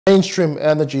Mainstream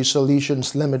Energy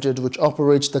Solutions Limited, which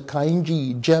operates the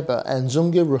Kainji, Jeba and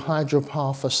Zungiru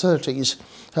hydropower facilities,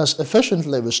 has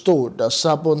efficiently restored the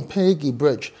Sabon Pegi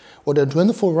bridge within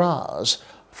 24 hours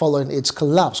following its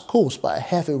collapse caused by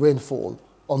heavy rainfall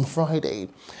on Friday.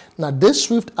 Now, this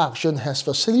swift action has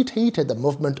facilitated the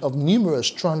movement of numerous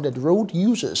stranded road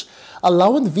users,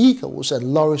 allowing vehicles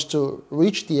and lorries to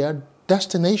reach their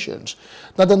destinations.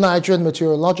 Now, the Nigerian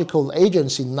Meteorological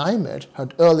Agency (NIMET)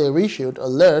 had earlier issued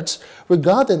alerts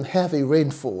regarding heavy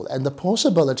rainfall and the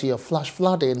possibility of flash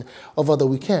flooding over the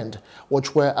weekend,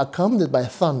 which were accompanied by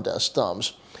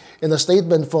thunderstorms. In a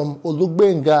statement from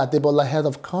Olugbenga Adebola, head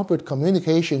of corporate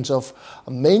communications of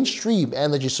Mainstream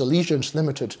Energy Solutions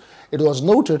Limited, it was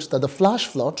noted that the flash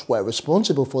floods were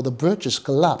responsible for the bridge's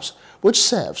collapse, which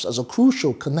serves as a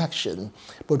crucial connection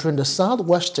between the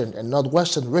southwestern and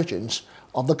northwestern regions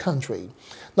of the country.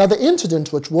 Now, the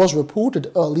incident, which was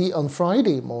reported early on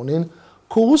Friday morning,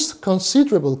 caused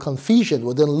considerable confusion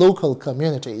within local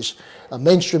communities.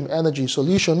 Mainstream Energy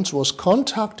Solutions was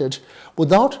contacted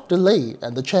without delay,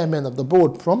 and the chairman of the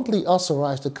board promptly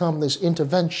authorized the company's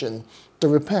intervention to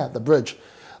repair the bridge.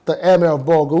 The Emir of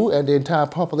Bogu and the entire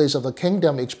populace of the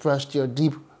kingdom expressed their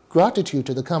deep gratitude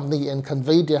to the company and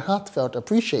conveyed their heartfelt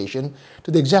appreciation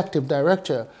to the executive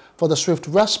director for the swift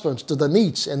response to the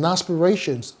needs and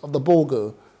aspirations of the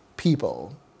Bogu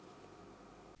people.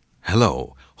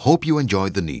 Hello, hope you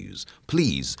enjoyed the news.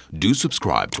 Please do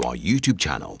subscribe to our YouTube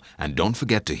channel and don't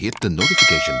forget to hit the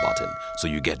notification button so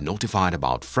you get notified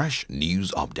about fresh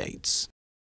news updates.